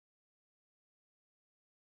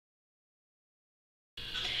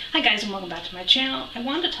Hi guys, and welcome back to my channel. I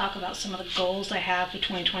wanted to talk about some of the goals I have for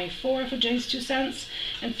 2024 for Ginny's 2 cents.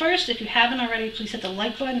 And first, if you haven't already, please hit the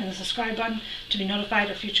like button and the subscribe button to be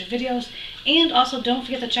notified of future videos. And also don't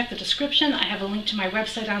forget to check the description. I have a link to my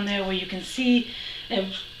website on there where you can see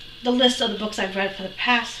the list of the books I've read for the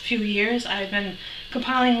past few years. I've been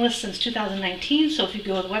compiling lists since 2019, so if you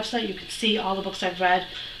go to the website you can see all the books I've read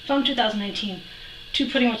from 2019 to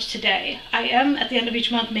pretty much today. I am at the end of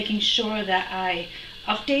each month making sure that I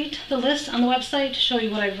update the list on the website to show you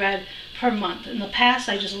what I've read per month. In the past,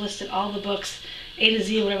 I just listed all the books A to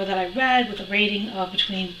Z, whatever that I read, with a rating of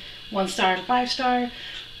between 1 star and 5 star.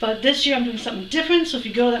 But this year I'm doing something different, so if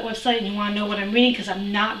you go to that website and you want to know what I'm reading, because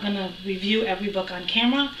I'm not going to review every book on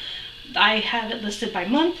camera, I have it listed by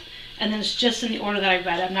month, and then it's just in the order that I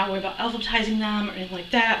read. I'm not worried about alphabetizing them or anything like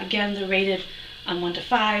that. Again, they're rated on 1 to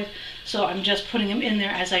 5, so I'm just putting them in there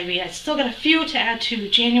as I read. I still got a few to add to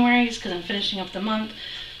January's because I'm finishing up the month,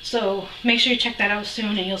 so make sure you check that out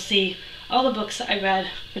soon and you'll see all the books I read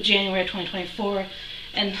for January 2024.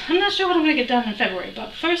 And I'm not sure what I'm going to get done in February,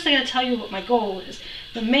 but first I got to tell you what my goal is.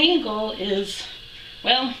 The main goal is,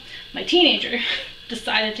 well, my teenager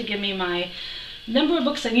decided to give me my number of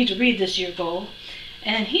books I need to read this year goal,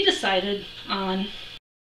 and he decided on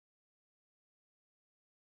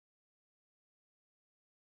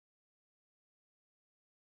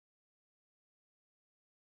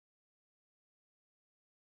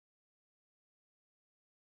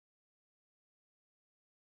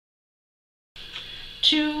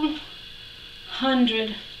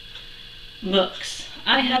 200 books.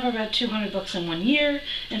 I haven't read 200 books in 1 year.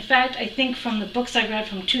 In fact, I think from the books I read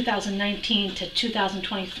from 2019 to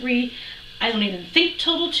 2023, I don't even think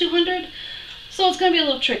total 200. So it's going to be a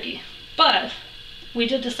little tricky. But we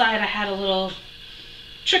did decide I had a little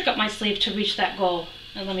trick up my sleeve to reach that goal.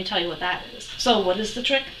 And let me tell you what that is. So what is the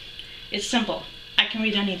trick? It's simple. I can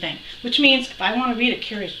read anything. Which means if I want to read a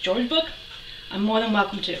Curious George book, I'm more than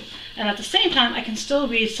welcome to. And at the same time, I can still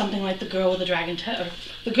read something like The Girl with the Dragon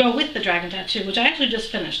Tattoo, which I actually just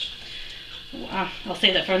finished. I'll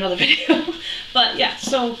save that for another video. But yeah,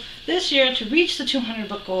 so this year, to reach the 200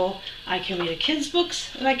 book goal, I can read kids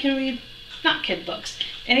books and I can read not kid books.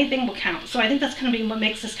 Anything will count. So I think that's going to be what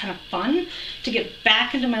makes this kind of fun, to get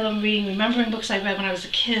back into my love of reading, remembering books I read when I was a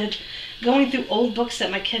kid, going through old books that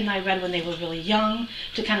my kid and I read when they were really young,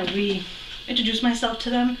 to kind of introduce myself to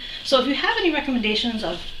them. So if you have any recommendations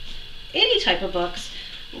of any type of books,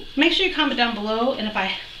 make sure you comment down below, and if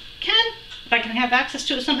I can have access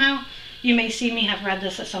to it somehow, you may see me have read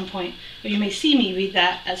this at some point, or you may see me read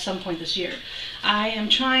that at some point this year. I am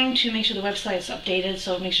trying to make sure the website is updated,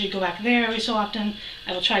 so make sure you go back there every so often.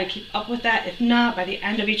 I will try to keep up with that. If not, by the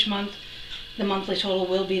end of each month, the monthly total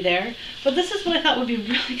will be there. But this is what I thought would be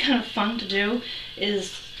really kind of fun to do,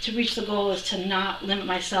 is to reach the goal, is to not limit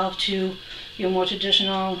myself to more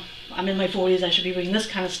traditional, I'm in my 40s, I should be reading this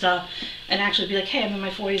kind of stuff, and actually be like, hey, I'm in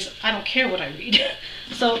my 40s, I don't care what I read.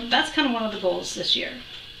 So that's kind of one of the goals this year.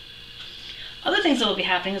 Other things that will be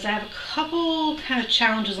happening is I have a couple kind of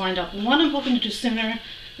challenges lined up. One I'm hoping to do sooner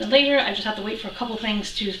than later. I just have to wait for a couple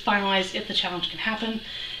things to finalize if the challenge can happen.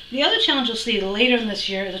 The other challenge you'll see later in this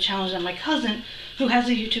year is a challenge that my cousin, who has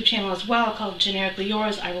a YouTube channel as well called Generically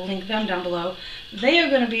Yours, I will link them down below. They are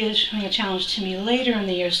going to be issuing a challenge to me later in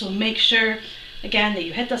the year, so make sure, again, that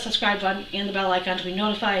you hit the subscribe button and the bell icon to be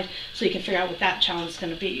notified so you can figure out what that challenge is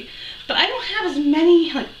going to be. But I don't have as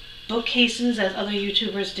many bookcases as other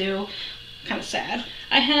YouTubers do. Kind of sad.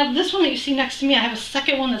 I have this one that you see next to me. I have a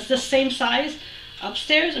second one that's this same size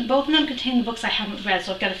upstairs, and both of them contain the books I haven't read.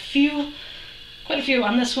 So I've got quite a few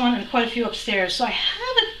on this one and quite a few upstairs. So I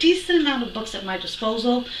have a decent amount of books at my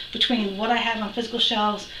disposal between what I have on physical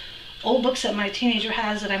shelves, old books that my teenager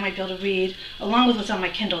has that I might be able to read, along with what's on my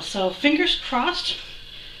Kindle. So fingers crossed,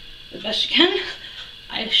 as best you can,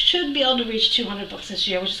 I should be able to reach 200 books this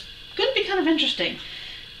year, which is going to be kind of interesting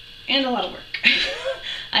and a lot of work.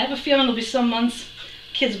 I have a feeling there'll be some months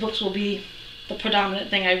kids' books will be the predominant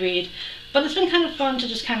thing I read, but it's been kind of fun to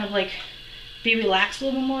just kind of be relaxed a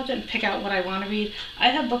little bit more and pick out what I want to read. I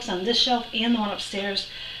have books on this shelf and the one upstairs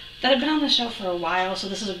that have been on the shelf for a while, so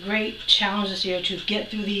this is a great challenge this year to get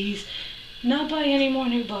through these, not buy any more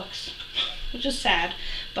new books, which is sad,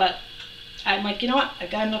 but I'm like, you know what,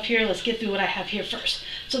 I've got enough here, let's get through what I have here first.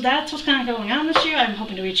 So that's what's kind of going on this year. I'm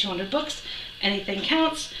hoping to reach 200 books. Anything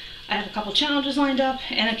counts. I have a couple challenges lined up,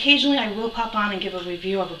 and occasionally I will pop on and give a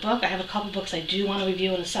review of a book. I have a couple books I do want to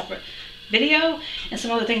review in a separate video, and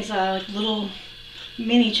some other things, like little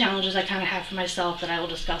mini challenges I kind of have for myself that I will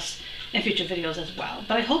discuss in future videos as well.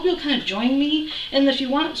 But I hope you'll kind of join me, and if you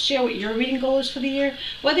want to share what your reading goal is for the year,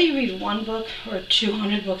 whether you read 1 book or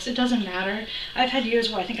 200 books, it doesn't matter. I've had years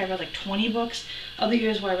where I think I read like 20 books, other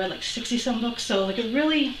years where I read like 60 some books, so like it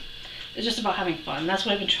really is just about having fun. That's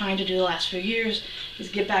what I've been trying to do the last few years, is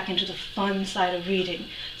get back into the fun side of reading.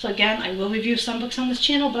 So again, I will review some books on this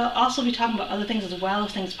channel, but I'll also be talking about other things as well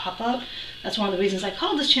if things pop up. That's one of the reasons I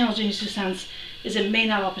call this channel Ginny's 2 Cents, is it may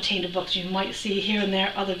not all pertain to books. You might see here and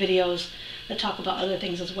there other videos that talk about other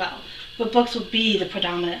things as well. But books will be the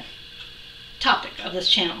predominant topic of this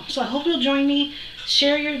channel. So I hope you'll join me.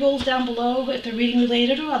 Share your goals down below if they're reading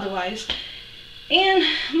related or otherwise. And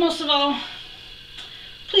most of all,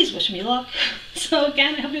 please wish me luck. So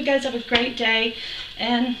again, I hope you guys have a great day.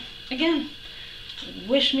 And again,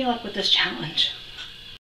 wish me luck with this challenge.